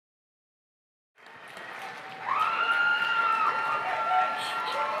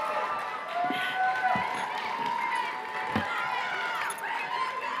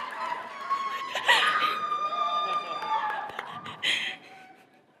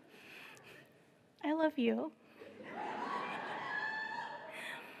love you.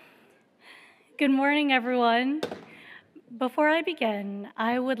 Good morning, everyone. Before I begin,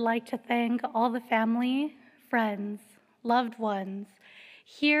 I would like to thank all the family, friends, loved ones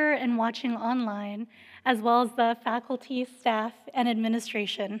here and watching online, as well as the faculty, staff, and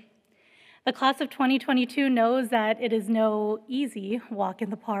administration. The class of 2022 knows that it is no easy walk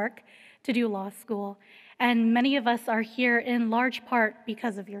in the park to do law school, and many of us are here in large part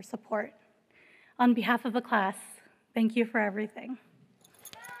because of your support. On behalf of the class, thank you for everything.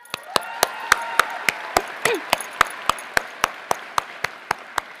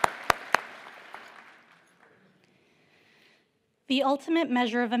 The ultimate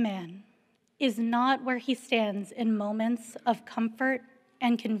measure of a man is not where he stands in moments of comfort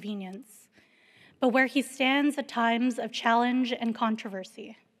and convenience, but where he stands at times of challenge and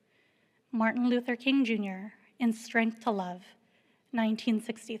controversy. Martin Luther King Jr. in Strength to Love,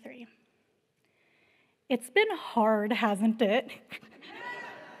 1963. It's been hard, hasn't it?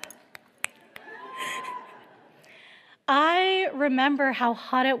 I remember how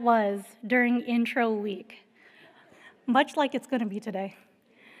hot it was during intro week, much like it's going to be today.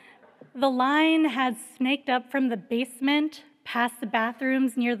 The line had snaked up from the basement past the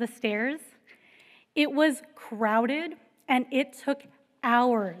bathrooms near the stairs. It was crowded, and it took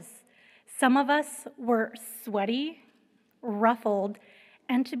hours. Some of us were sweaty, ruffled,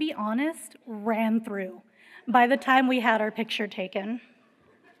 and to be honest, ran through by the time we had our picture taken.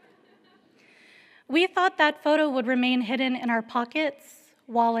 We thought that photo would remain hidden in our pockets,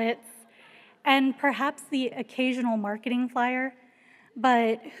 wallets, and perhaps the occasional marketing flyer,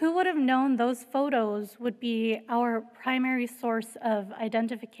 but who would have known those photos would be our primary source of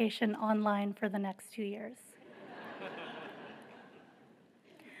identification online for the next 2 years?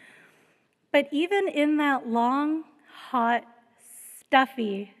 But even in that long, hot,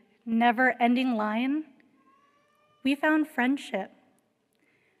 stuffy, never-ending line, we found friendship.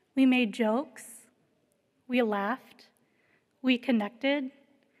 We made jokes. We laughed. We connected.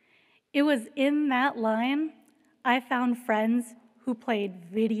 It was in that line I found friends who played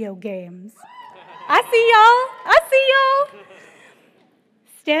video games. I see y'all.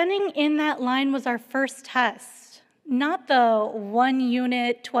 Standing in that line was our first test, not the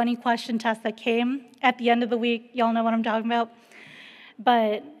 1-unit, 20-question test that came at the end of the week. Y'all know what I'm talking about.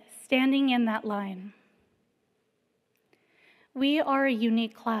 But standing in that line. We are a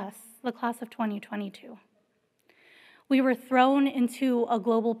unique class, the class of 2022. We were thrown into a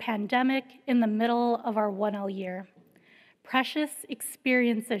global pandemic in the middle of our 1L year. Precious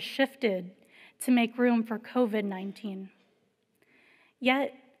experiences shifted to make room for COVID-19.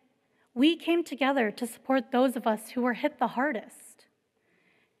 Yet, we came together to support those of us who were hit the hardest.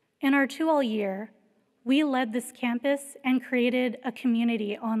 In our 2L year, we led this campus and created a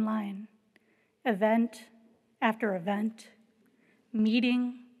community online. Event after event,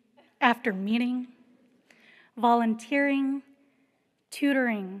 meeting after meeting, volunteering,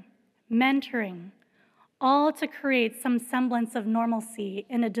 tutoring, mentoring, all to create some semblance of normalcy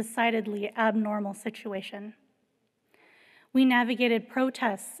in a decidedly abnormal situation. We navigated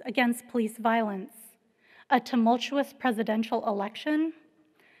protests against police violence, a tumultuous presidential election,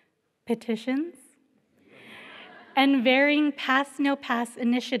 petitions, and varying pass-no-pass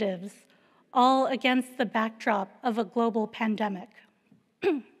initiatives, all against the backdrop of a global pandemic.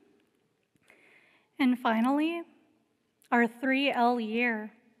 And finally, our 3L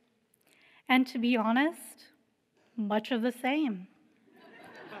year. And to be honest, much of the same.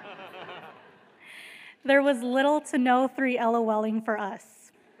 There was little to no 3LOLing for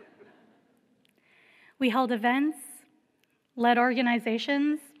us. We held events, led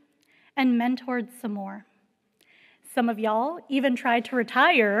organizations, and mentored some more. Some of y'all even tried to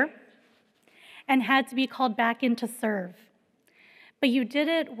retire and had to be called back in to serve. But you did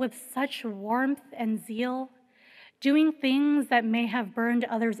it with such warmth and zeal, doing things that may have burned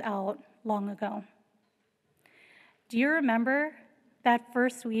others out long ago. Do you remember that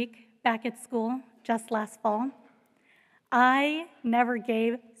first week back at school just last fall? I never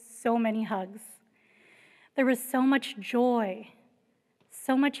gave so many hugs. There was so much joy,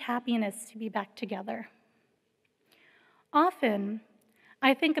 so much happiness to be back together. Often,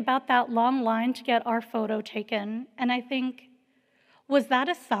 I think about that long line to get our photo taken, and I think, was that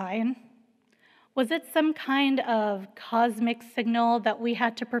a sign? Was it some kind of cosmic signal that we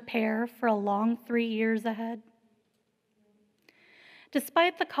had to prepare for a long 3 years ahead?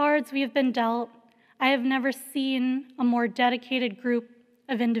 Despite the cards we have been dealt, I have never seen a more dedicated group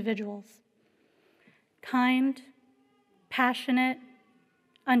of individuals. Kind, passionate,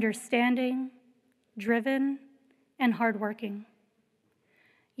 understanding, driven, and hardworking.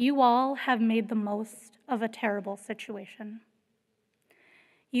 You all have made the most of a terrible situation.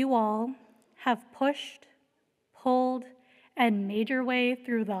 You all have pushed, pulled, and made your way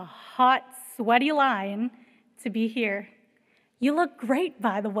through the hot, sweaty line to be here. You look great,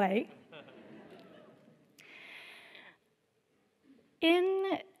 by the way.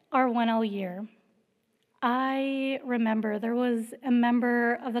 In our 1L year, I remember there was a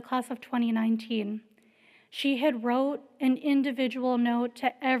member of the class of 2019. She had wrote an individual note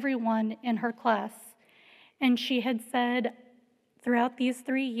to everyone in her class, and she had said, throughout these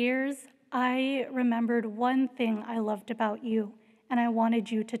 3 years, I remembered one thing I loved about you, and I wanted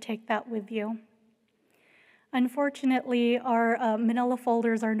you to take that with you. Unfortunately, our manila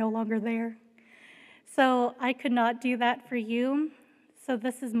folders are no longer there, so I could not do that for you, so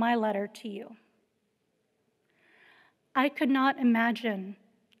this is my letter to you. I could not imagine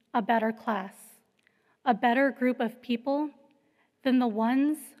a better class, a better group of people than the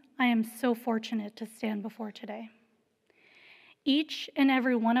ones I am so fortunate to stand before today. Each and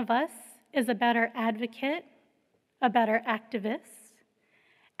every one of us is a better advocate, a better activist,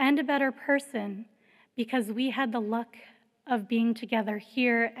 and a better person because we had the luck of being together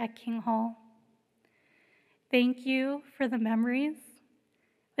here at King Hall. Thank you for the memories,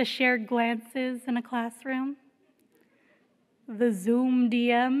 the shared glances in a classroom, the Zoom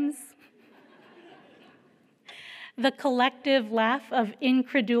DMs, the collective laugh of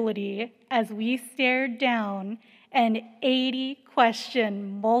incredulity as we stared down an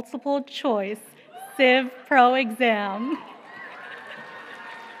 80-question multiple choice Civ Pro exam.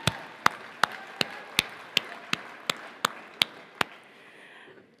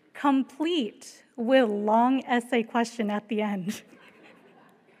 Complete with long essay question at the end.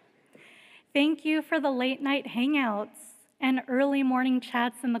 Thank you for the late night hangouts and early morning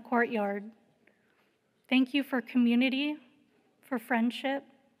chats in the courtyard. Thank you for community, for friendship,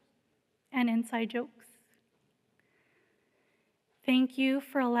 and inside jokes. Thank you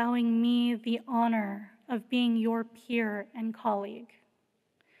for allowing me the honor of being your peer and colleague.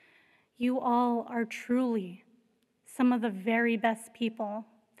 You all are truly some of the very best people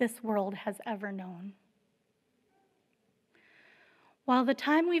this world has ever known. While the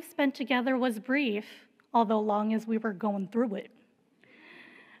time we've spent together was brief, although long as we were going through it,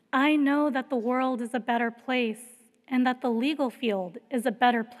 I know that the world is a better place and that the legal field is a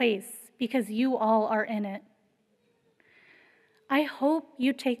better place because you all are in it. I hope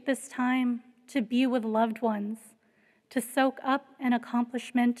you take this time to be with loved ones, to soak up an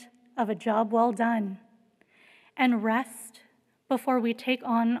accomplishment of a job well done, and rest before we take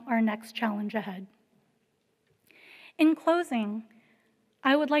on our next challenge ahead. In closing,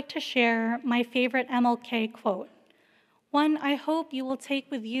 I would like to share my favorite MLK quote, one I hope you will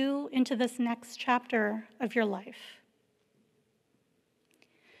take with you into this next chapter of your life.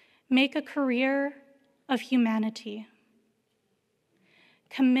 Make a career of humanity.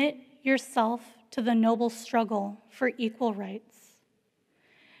 Commit yourself to the noble struggle for equal rights.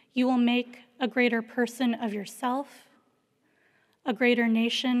 You will make a greater person of yourself, a greater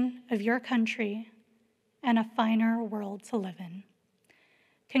nation of your country, and a finer world to live in.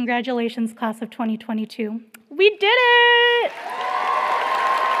 Congratulations, class of 2022. We did it!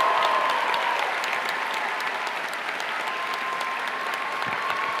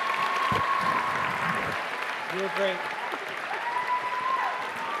 You were great.